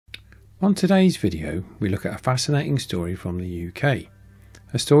On today's video, we look at a fascinating story from the UK.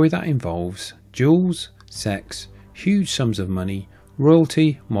 A story that involves jewels, sex, huge sums of money,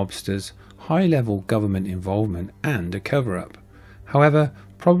 royalty, mobsters, high-level government involvement and a cover-up. However,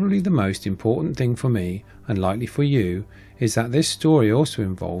 probably the most important thing for me, and likely for you, is that this story also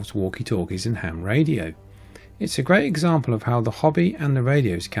involves walkie-talkies and ham radio. It's a great example of how the hobby and the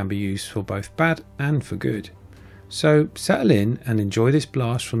radios can be used for both bad and for good. So settle in and enjoy this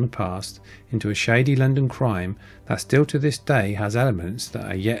blast from the past into a shady London crime that still to this day has elements that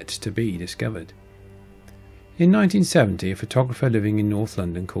are yet to be discovered. In 1970, a photographer living in North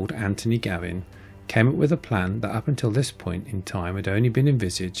London called Anthony Gavin came up with a plan that up until this point in time had only been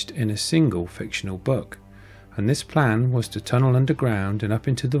envisaged in a single fictional book. And this plan was to tunnel underground and up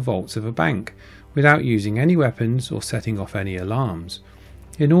into the vaults of a bank without using any weapons or setting off any alarms,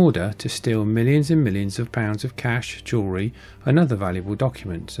 in order to steal millions and millions of pounds of cash, jewellery and other valuable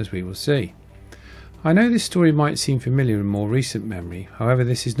documents, as we will see. I know this story might seem familiar in more recent memory, however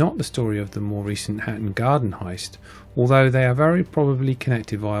this is not the story of the more recent Hatton Garden heist, although they are very probably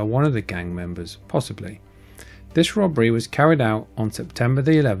connected via one of the gang members, possibly. This robbery was carried out on September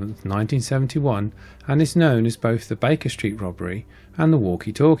the 11th, 1971 and is known as both the Baker Street robbery and the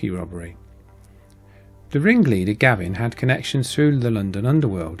Walkie Talkie robbery. The ringleader Gavin had connections through the London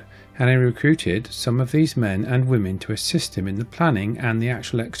underworld, and he recruited some of these men and women to assist him in the planning and the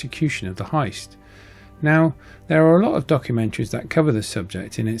actual execution of the heist. Now, there are a lot of documentaries that cover the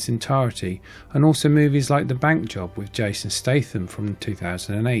subject in its entirety, and also movies like The Bank Job with Jason Statham from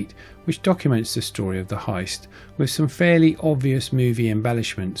 2008, which documents the story of the heist with some fairly obvious movie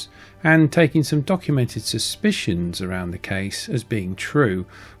embellishments, and taking some documented suspicions around the case as being true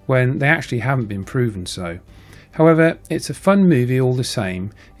when they actually haven't been proven so. However, it's a fun movie all the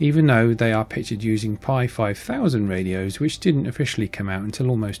same, even though they are pictured using Pi 5000 radios, which didn't officially come out until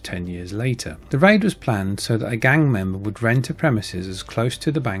almost 10 years later. The raid was planned so that a gang member would rent a premises as close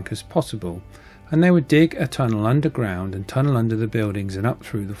to the bank as possible, and they would dig a tunnel underground and tunnel under the buildings and up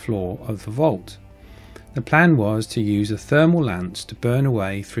through the floor of the vault. The plan was to use a thermal lance to burn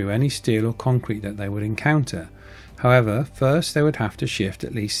away through any steel or concrete that they would encounter. However, first they would have to shift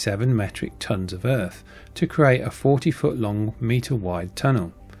at least 7 metric tons of earth to create a 40-foot long, metre-wide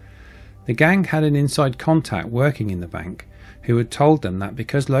tunnel. The gang had an inside contact working in the bank, who had told them that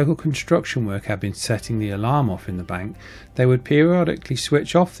because local construction work had been setting the alarm off in the bank, they would periodically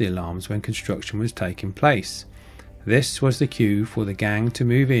switch off the alarms when construction was taking place. This was the cue for the gang to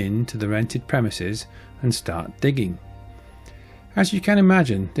move in to the rented premises and start digging. As you can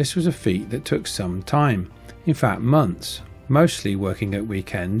imagine, this was a feat that took some time. In fact, months, mostly working at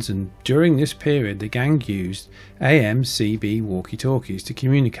weekends, and during this period the gang used AM/CB walkie-talkies to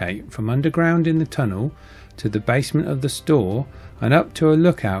communicate from underground in the tunnel to the basement of the store and up to a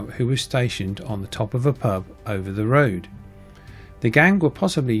lookout who was stationed on the top of a pub over the road. The gang were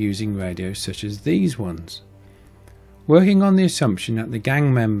possibly using radios such as these ones. Working on the assumption that the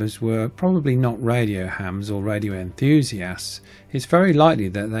gang members were probably not radio hams or radio enthusiasts, it's very likely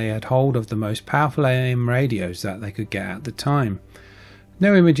that they had hold of the most powerful AM radios that they could get at the time.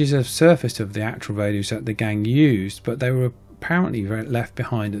 No images have surfaced of the actual radios that the gang used, but they were apparently left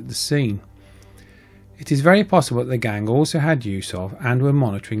behind at the scene. It is very possible that the gang also had use of and were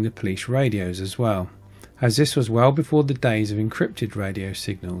monitoring the police radios as well, as this was well before the days of encrypted radio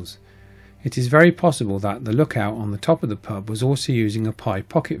signals. It is very possible that the lookout on the top of the pub was also using a Pi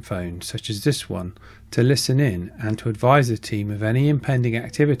pocket phone, such as this one, to listen in and to advise the team of any impending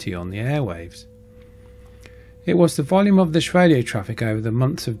activity on the airwaves. It was the volume of this radio traffic over the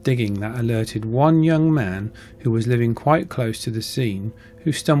months of digging that alerted one young man who was living quite close to the scene,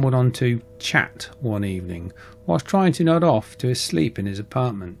 who stumbled onto chat one evening whilst trying to nod off to his sleep in his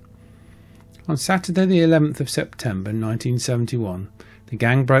apartment. On Saturday the 11th of September 1971, the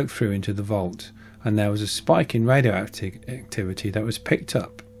gang broke through into the vault, and there was a spike in radio activity that was picked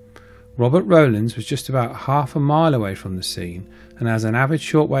up. Robert Rowlands was just about half a mile away from the scene, and as an avid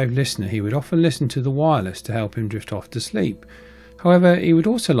shortwave listener he would often listen to the wireless to help him drift off to sleep. However, he would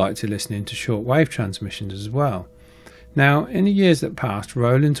also like to listen into shortwave transmissions as well. Now, in the years that passed,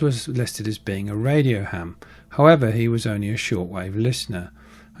 Rowlands was listed as being a radio ham, however he was only a shortwave listener.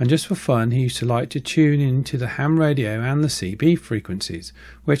 And just for fun he used to like to tune into the ham radio and the CB frequencies,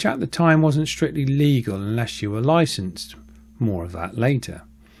 which at the time wasn't strictly legal unless you were licensed. More of that later.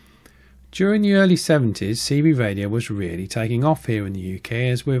 During the early 70s, CB radio was really taking off here in the UK,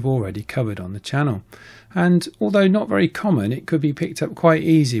 as we've already covered on the channel, and although not very common, it could be picked up quite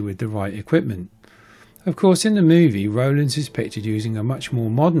easy with the right equipment. Of course, in the movie, Rowlands is pictured using a much more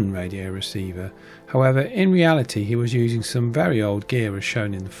modern radio receiver. However, in reality, he was using some very old gear as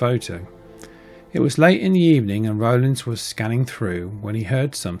shown in the photo. It was late in the evening and Rowlands was scanning through when he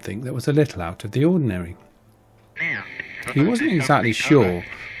heard something that was a little out of the ordinary. He wasn't exactly sure,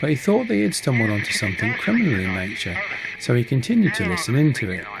 but he thought that he had stumbled onto something criminal in nature, so he continued to listen into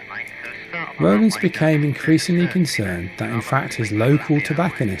it. Rowlands became increasingly concerned that in fact his local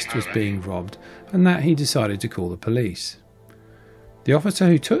tobacconist was being robbed, and that he decided to call the police. The officer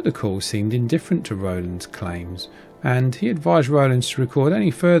who took the call seemed indifferent to Rowlands' claims, and he advised Rowlands to record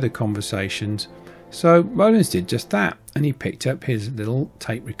any further conversations. So Rowlands did just that, and he picked up his little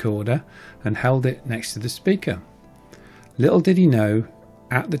tape recorder and held it next to the speaker. Little did he know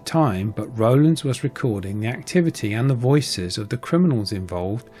at the time, but Rowlands was recording the activity and the voices of the criminals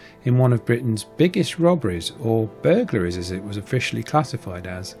involved in one of Britain's biggest robberies, or burglaries as it was officially classified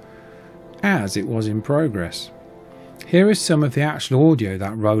as it was in progress. Here is some of the actual audio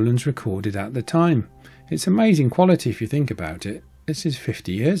that Rowlands recorded at the time. It's amazing quality if you think about it. This is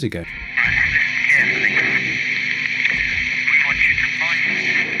 50 years ago.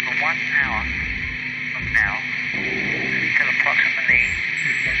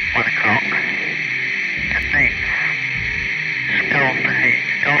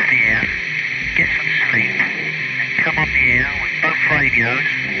 Radios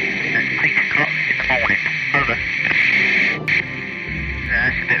at 8 o'clock in the morning. Over.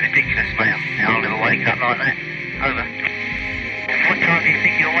 That's a bit ridiculous, mate. I'll never wake up like that. Over. What time do you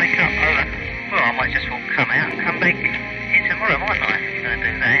think you'll wake up? Over. Well, I might just well come out and come back in tomorrow, mightn't I? I'm going to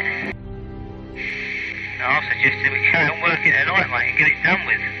do that. No, I'll suggest that we go and work it tonight, mate, and get it done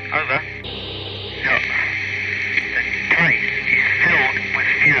with. Over. Look, the place is filled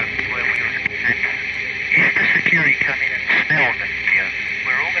with fumes where we were. And if the security come in and smell them,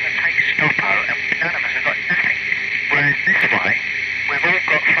 we're all going to take stoppo and none of us have got nothing. Whereas this way, we've all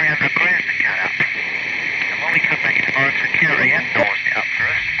got 300 grand to cut up. And when we come back tomorrow, security have doors it up for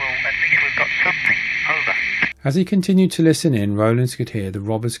us, well, at least we've got something. Over. As he continued to listen in, Rowlands could hear the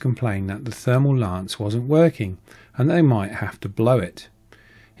robbers complain that the thermal lance wasn't working and they might have to blow it.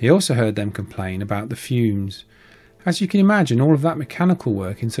 He also heard them complain about the fumes. As you can imagine, all of that mechanical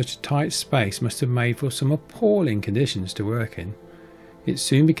work in such a tight space must have made for some appalling conditions to work in. It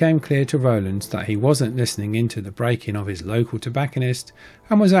soon became clear to Rowlands that he wasn't listening into the break-in of his local tobacconist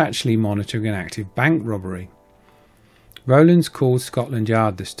and was actually monitoring an active bank robbery. Rowlands called Scotland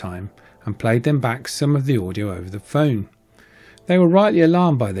Yard this time and played them back some of the audio over the phone. They were rightly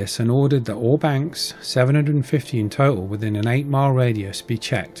alarmed by this and ordered that all banks, 750 in total within an 8-mile radius, be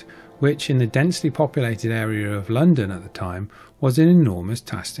checked, which in the densely populated area of London at the time was an enormous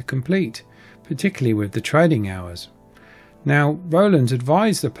task to complete, particularly with the trading hours. Now, Rowlands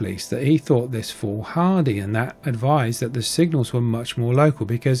advised the police that he thought this foolhardy, and that advised that the signals were much more local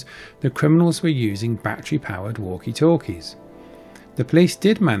because the criminals were using battery-powered walkie-talkies. The police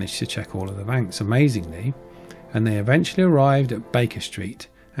did manage to check all of the banks, amazingly, and they eventually arrived at Baker Street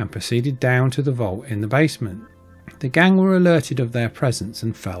and proceeded down to the vault in the basement. The gang were alerted of their presence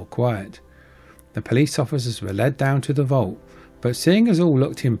and fell quiet. The police officers were led down to the vault, but seeing as all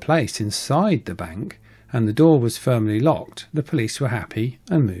looked in place inside the bank, and the door was firmly locked, the police were happy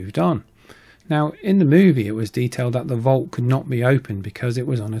and moved on. Now, in the movie it was detailed that the vault could not be opened because it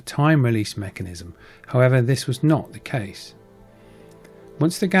was on a time release mechanism. However, this was not the case.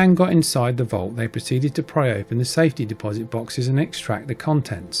 Once the gang got inside the vault, they proceeded to pry open the safety deposit boxes and extract the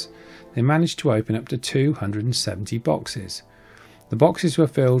contents. They managed to open up to 270 boxes. The boxes were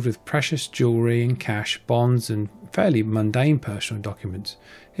filled with precious jewellery and cash, bonds and fairly mundane personal documents.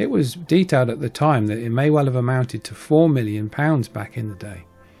 It was detailed at the time that it may well have amounted to £4 million back in the day.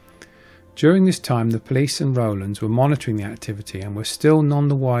 During this time, the police and Rowlands were monitoring the activity and were still none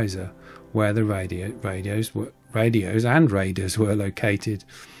the wiser where the radios and raiders were located.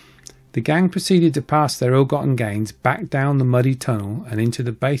 The gang proceeded to pass their ill-gotten gains back down the muddy tunnel and into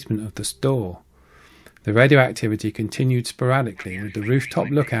the basement of the store. The radio activity continued sporadically, with the rooftop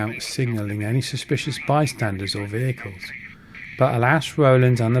lookout signalling any suspicious bystanders or vehicles. But alas,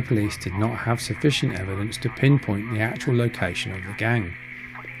 Rowlands and the police did not have sufficient evidence to pinpoint the actual location of the gang.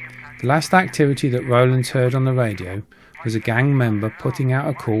 The last activity that Rowlands heard on the radio was a gang member putting out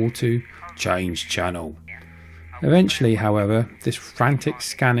a call to change channel. Eventually, however, this frantic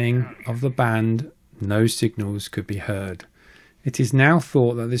scanning of the band, no signals could be heard. It is now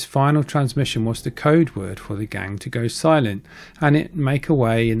thought that this final transmission was the code word for the gang to go silent and it make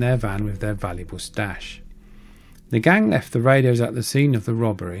away in their van with their valuable stash. The gang left the radios at the scene of the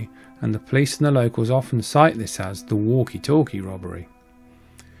robbery, and the police and the locals often cite this as the Walkie Talkie Robbery.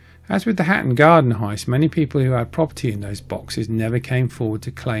 As with the Hatton Garden heist, many people who had property in those boxes never came forward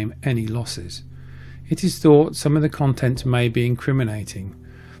to claim any losses. It is thought some of the contents may be incriminating.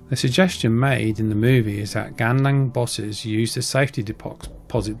 The suggestion made in the movie is that gangland bosses used the safety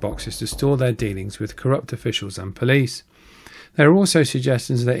deposit boxes to store their dealings with corrupt officials and police. There are also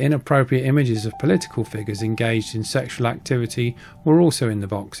suggestions that inappropriate images of political figures engaged in sexual activity were also in the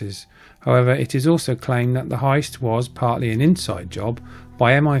boxes. However, it is also claimed that the heist was partly an inside job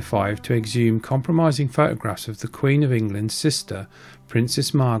by MI5 to exhume compromising photographs of the Queen of England's sister,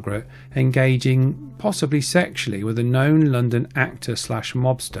 Princess Margaret, engaging possibly sexually with a known London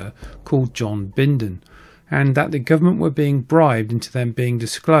actor/mobster called John Bindon, and that the government were being bribed into them being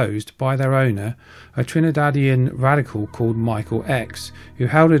disclosed by their owner, a Trinidadian radical called Michael X, who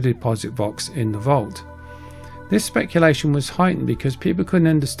held a deposit box in the vault. This speculation was heightened because people couldn't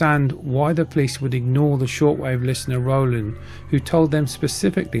understand why the police would ignore the shortwave listener Roland, who told them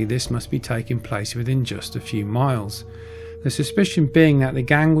specifically this must be taking place within just a few miles. The suspicion being that the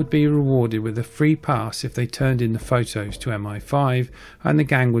gang would be rewarded with a free pass if they turned in the photos to MI5, and the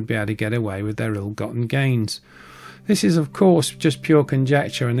gang would be able to get away with their ill-gotten gains. This is of course just pure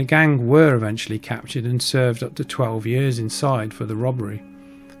conjecture, and the gang were eventually captured and served up to 12 years inside for the robbery.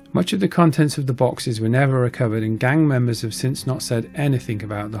 Much of the contents of the boxes were never recovered, and gang members have since not said anything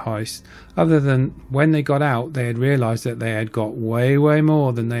about the heist, other than when they got out they had realised that they had got way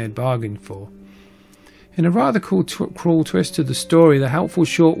more than they had bargained for. In a rather cruel twist to the story, the helpful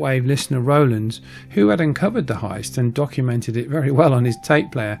shortwave listener Rowlands, who had uncovered the heist and documented it very well on his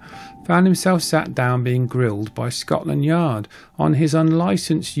tape player, found himself sat down being grilled by Scotland Yard on his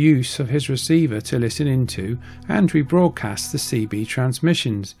unlicensed use of his receiver to listen into and rebroadcast the CB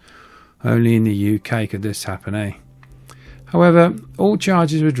transmissions. Only in the UK could this happen, eh? However, all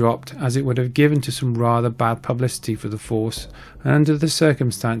charges were dropped, as it would have given to some rather bad publicity for the force under the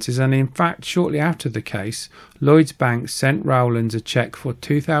circumstances, and in fact shortly after the case, Lloyds Bank sent Rowlands a cheque for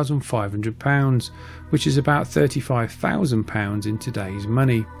 £2,500, which is about £35,000 in today's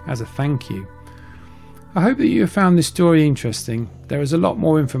money, as a thank you. I hope that you have found this story interesting. There is a lot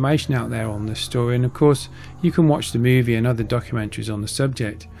more information out there on this story, and of course you can watch the movie and other documentaries on the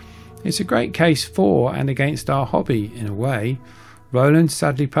subject. It's a great case for and against our hobby, in a way. Rowland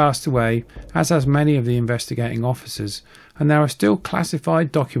sadly passed away, as has many of the investigating officers, and there are still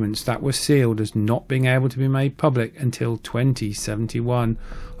classified documents that were sealed as not being able to be made public until 2071,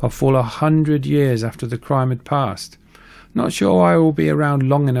 a full 100 years after the crime had passed. Not sure I will be around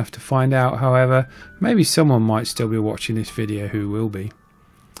long enough to find out, however, maybe someone might still be watching this video who will be.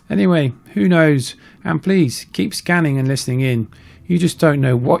 Anyway, who knows, and please keep scanning and listening in. You just don't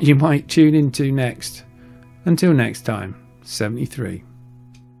know what you might tune into next. Until next time, 73.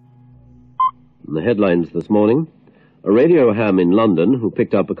 The headlines this morning. A radio ham in London who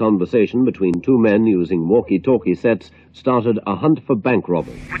picked up a conversation between two men using walkie-talkie sets started a hunt for bank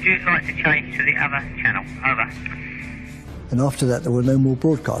robbers. Would you like to change to the other channel? Over. And after that there were no more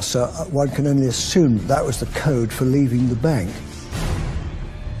broadcasts, so one can only assume that was the code for leaving the bank.